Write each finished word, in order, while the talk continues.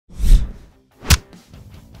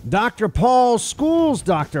Dr. Paul schools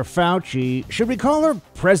Dr. Fauci. Should we call her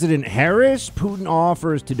President Harris? Putin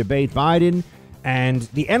offers to debate Biden. And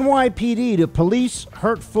the NYPD to police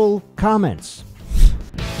hurtful comments.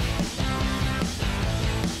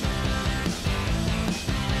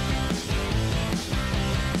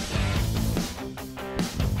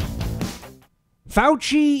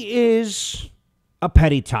 Fauci is a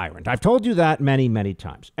petty tyrant. I've told you that many, many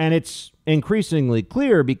times. And it's increasingly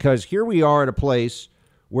clear because here we are at a place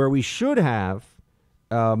where we should have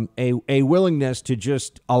a willingness to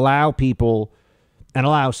just allow people and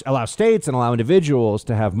allow states and allow individuals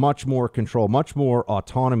to have much more control, much more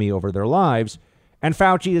autonomy over their lives. And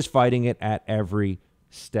Fauci is fighting it at every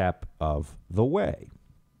step of the way.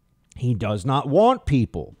 He does not want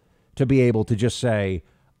people to be able to just say,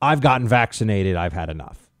 I've gotten vaccinated, I've had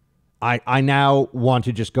enough. I now want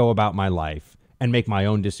to just go about my life and make my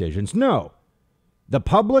own decisions. No. The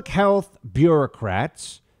public health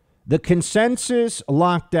bureaucrats, the consensus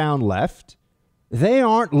lockdown left, they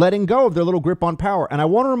aren't letting go of their little grip on power. And I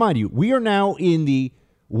want to remind you, we are now in the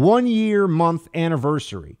 1 year month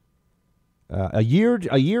anniversary. A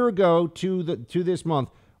year ago to this month,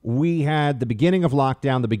 we had the beginning of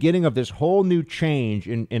lockdown, the beginning of this whole new change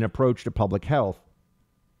in approach to public health.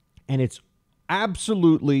 And it's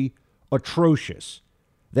absolutely atrocious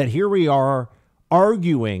that here we are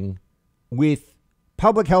arguing with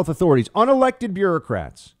public health authorities, unelected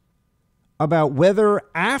bureaucrats, about whether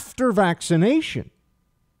after vaccination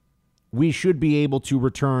we should be able to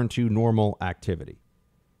return to normal activity.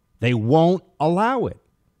 They won't allow it.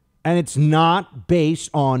 And it's not based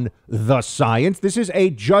on the science. This is a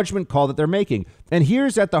judgment call that they're making. And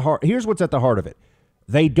here's what's at the heart of it.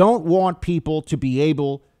 They don't want people to be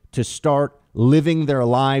able to start living their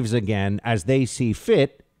lives again as they see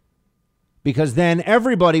fit, because then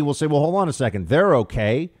everybody will say, well, hold on a second. They're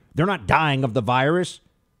okay. They're not dying of the virus.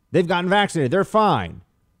 They've gotten vaccinated. They're fine.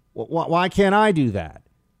 Why can't I do that?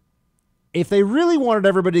 If they really wanted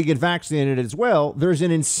everybody to get vaccinated as well, there's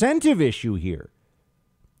an incentive issue here.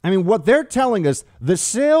 I mean, what they're telling us, the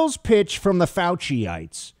sales pitch from the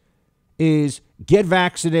Fauciites is get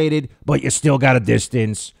vaccinated, but you still got a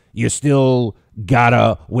distance. You still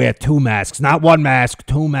gotta wear 2 masks, not 1 mask,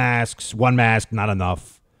 2 masks, 1 mask, not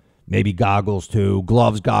enough. Maybe goggles too,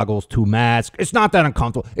 gloves, goggles, 2 masks. It's not that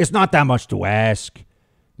uncomfortable. It's not that much to ask.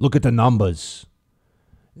 Look at the numbers.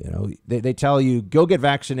 You know, they tell you, go get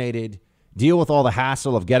vaccinated, deal with all the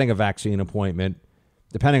hassle of getting a vaccine appointment.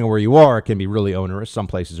 Depending on where you are, it can be really onerous. Some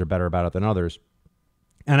places are better about it than others.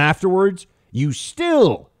 And afterwards, you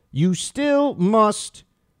still must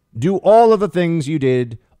do all of the things you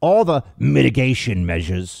did, all the mitigation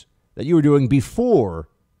measures that you were doing before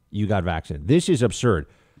you got vaccinated. This is absurd.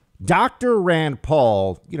 Dr. Rand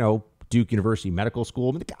Paul, Duke University Medical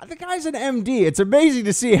School, the guy's an MD. It's amazing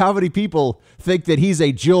to see how many people think that he's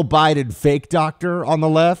a Jill Biden fake doctor on the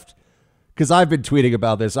left. Because I've been tweeting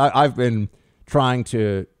about this. I've been trying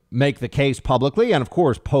to make the case publicly and, of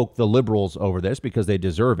course, poke the liberals over this because they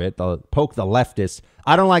deserve it. Poke the leftists.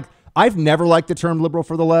 I've never liked the term liberal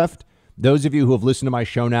for the left. Those of you who have listened to my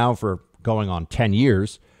show now for going on 10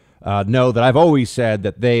 years know that I've always said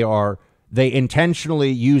that they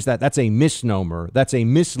intentionally use that. That's a misnomer. That's a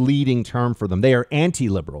misleading term for them. They are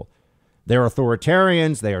anti-liberal. They're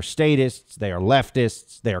authoritarians. They are statists. They are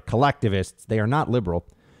leftists. They are collectivists. They are not liberal.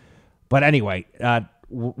 But anyway,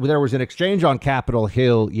 there was an exchange on Capitol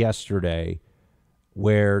Hill yesterday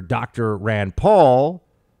where Dr. Rand Paul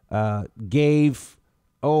gave,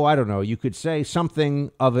 I don't know, you could say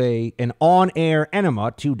something of an on-air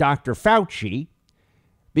enema to Dr. Fauci,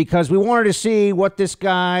 because we wanted to see what this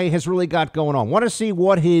guy has really got going on. Want to see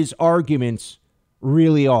what his arguments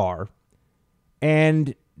really are.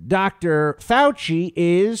 And Dr. Fauci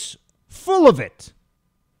is full of it.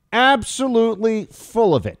 Absolutely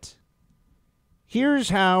full of it. Here's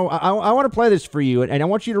how I want to play this for you, and I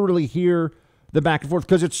want you to really hear the back and forth,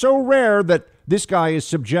 because it's so rare that this guy is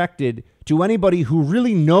subjected to anybody who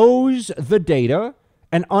really knows the data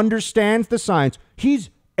and understands the science. He's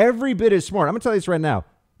every bit as smart. I'm going to tell you this right now.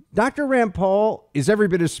 Dr. Rand Paul is every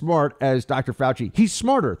bit as smart as Dr. Fauci. He's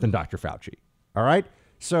smarter than Dr. Fauci. All right?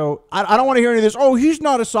 So I don't want to hear any of this. Oh, he's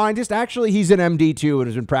not a scientist. Actually, he's an MD too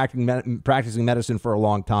and has been practicing medicine for a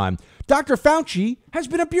long time. Dr. Fauci has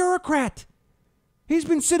been a bureaucrat. He's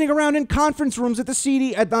been sitting around in conference rooms at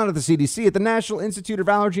the National Institute of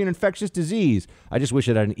Allergy and Infectious Disease. I just wish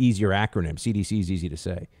it had an easier acronym. CDC is easy to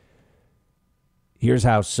say. Here's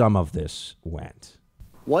how some of this went.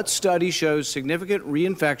 What study shows significant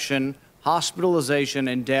reinfection, hospitalization,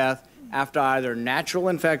 and death after either natural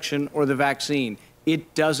infection or the vaccine?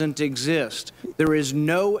 It doesn't exist. There is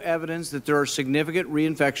no evidence that there are significant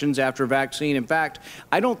reinfections after vaccine. In fact,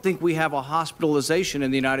 I don't think we have a hospitalization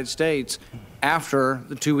in the United States after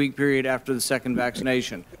the 2-week period after the second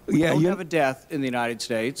vaccination. We don't have a death in the United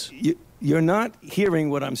States. You're not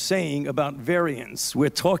hearing what I'm saying about variants. We're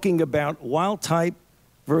talking about wild type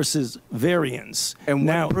versus variants. And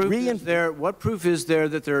now, what proof is there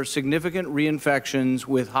that there are significant reinfections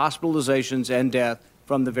with hospitalizations and death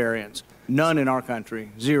from the variants? None in our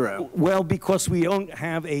country. Zero. Well, because we don't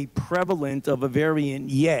have a prevalent of a variant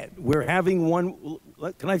yet. We're having one.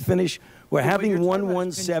 Can I finish? We're having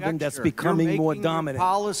 117 that's becoming more dominant. Your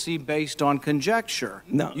policy based on conjecture.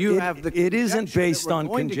 No, it isn't based on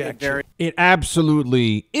conjecture. It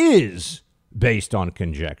absolutely is based on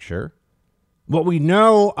conjecture. What we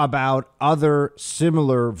know about other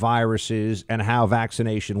similar viruses and how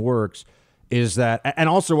vaccination works is that, and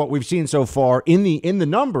also what we've seen so far in the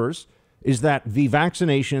numbers, is that the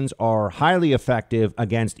vaccinations are highly effective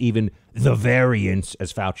against even the variants,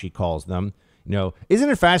 as Fauci calls them. You know, isn't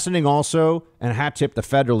it fascinating also, and hat tip the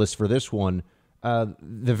Federalists for this one, the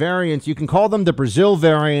variants, you can call them the Brazil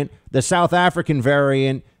variant, the South African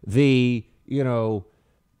variant, the,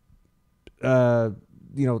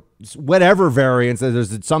 whatever variants,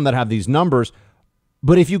 there's some that have these numbers.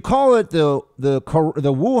 But if you call it the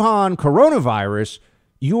Wuhan coronavirus,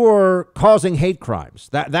 you're causing hate crimes.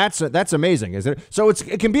 That's amazing, isn't it? So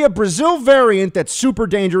it can be a Brazil variant that's super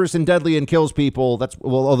dangerous and deadly and kills people.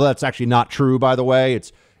 Although that's actually not true, by the way.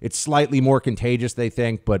 It's slightly more contagious, they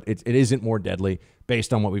think, but it isn't more deadly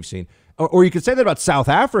based on what we've seen. Or you could say that about South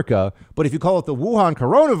Africa, but if you call it the Wuhan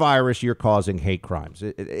coronavirus, you're causing hate crimes.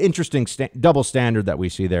 Interesting double standard that we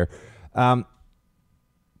see there. But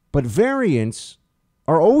variants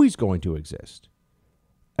are always going to exist.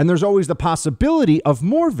 And there's always the possibility of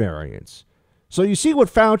more variants. So you see what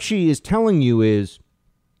Fauci is telling you is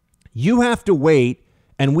you have to wait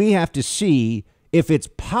and we have to see if it's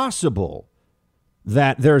possible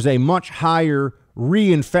that there's a much higher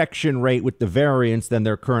reinfection rate with the variants than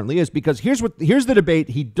there currently is. Because here's the debate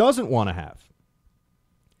he doesn't want to have.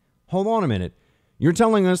 Hold on a minute. You're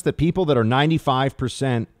telling us that people that are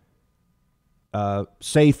 95%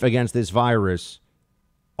 safe against this virus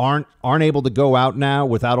aren't able to go out now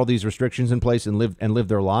without all these restrictions in place and live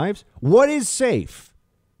their lives? What is safe?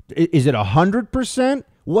 Is it 100%?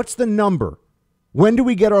 What's the number? When do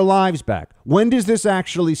we get our lives back? When does this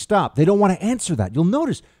actually stop? They don't want to answer that. You'll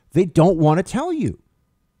notice they don't want to tell you.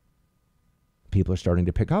 People are starting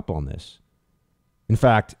to pick up on this. In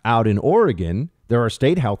fact, out in Oregon, there are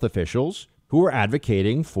state health officials who are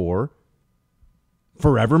advocating for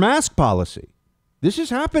forever mask policy. This has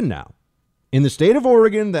happened now. In the state of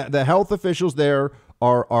Oregon, the health officials there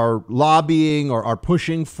are lobbying or are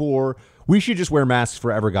pushing for, we should just wear masks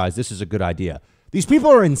forever, guys. This is a good idea. These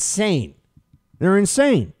people are insane. They're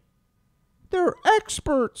insane. They're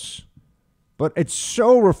experts. But it's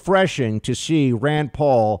so refreshing to see Rand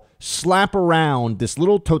Paul slap around this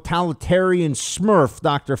little totalitarian smurf,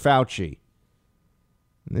 Dr. Fauci.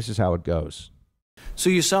 And this is how it goes. So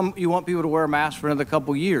you want people to wear a mask for another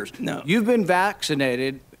couple years? No. You've been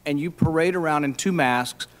vaccinated and you parade around in 2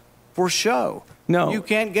 masks for show. No. You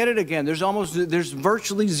can't get it again. There's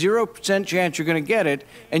virtually 0% chance you're going to get it,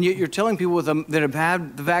 and yet you're telling people that have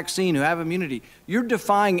had the vaccine, who have immunity. You're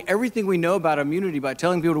defying everything we know about immunity by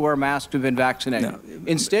telling people to wear a mask who've been vaccinated. No.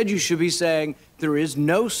 Instead, you should be saying there is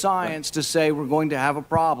no science to say we're going to have a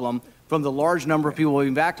problem from the large number of people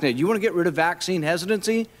being vaccinated. You want to get rid of vaccine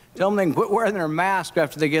hesitancy? Tell them they can quit wearing their mask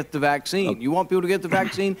after they get the vaccine. You want people to get the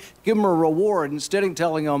vaccine? Give them a reward instead of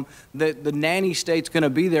telling them that the nanny state's going to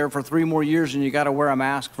be there for 3 more years and you got to wear a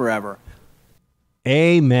mask forever.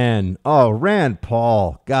 Amen. Oh, Rand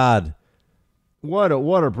Paul, God, what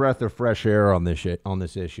a breath of fresh air on this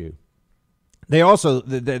issue. They also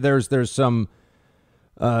there's some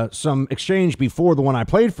exchange before the one I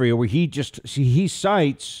played for you where he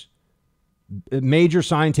cites major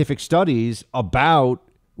scientific studies about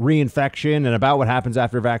reinfection and about what happens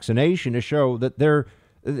after vaccination to show that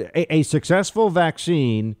a successful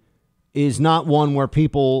vaccine is not one where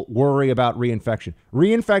people worry about reinfection.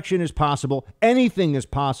 Reinfection is possible. Anything is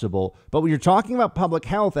possible. But when you're talking about public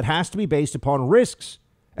health, it has to be based upon risks.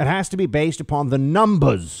 It has to be based upon the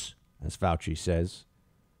numbers, as Fauci says.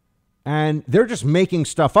 And they're just making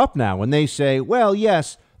stuff up now when they say, well,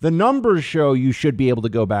 yes, the numbers show you should be able to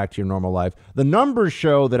go back to your normal life. The numbers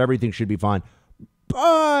show that everything should be fine.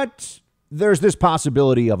 But there's this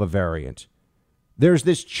possibility of a variant. There's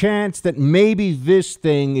this chance that maybe this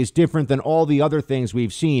thing is different than all the other things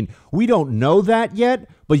we've seen. We don't know that yet,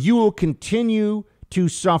 but you will continue to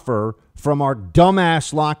suffer from our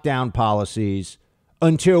dumbass lockdown policies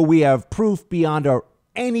until we have proof beyond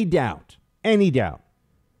any doubt,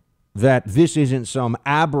 that this isn't some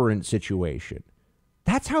aberrant situation.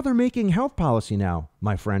 That's how they're making health policy now,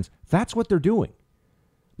 my friends. That's what they're doing.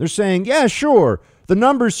 They're saying, yeah, sure, the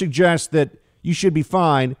numbers suggest that you should be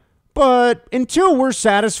fine, but until we're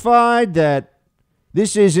satisfied that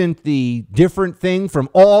this isn't the different thing from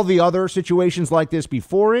all the other situations like this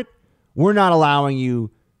before it, we're not allowing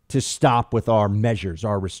you to stop with our measures,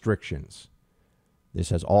 our restrictions. This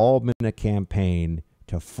has all been a campaign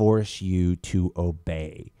to force you to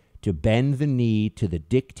obey, to bend the knee to the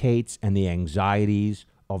dictates and the anxieties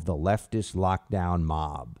of the leftist lockdown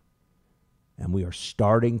mob. And we are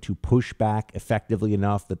starting to push back effectively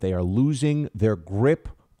enough that they are losing their grip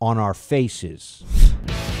on our faces.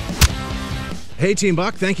 Hey, Team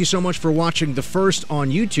Buck, thank you so much for watching The First on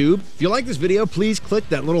YouTube. If you like this video, please click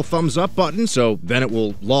that little thumbs up button so then it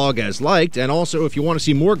will log as liked. And also, if you want to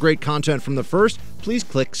see more great content from The First, please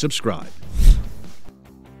click subscribe.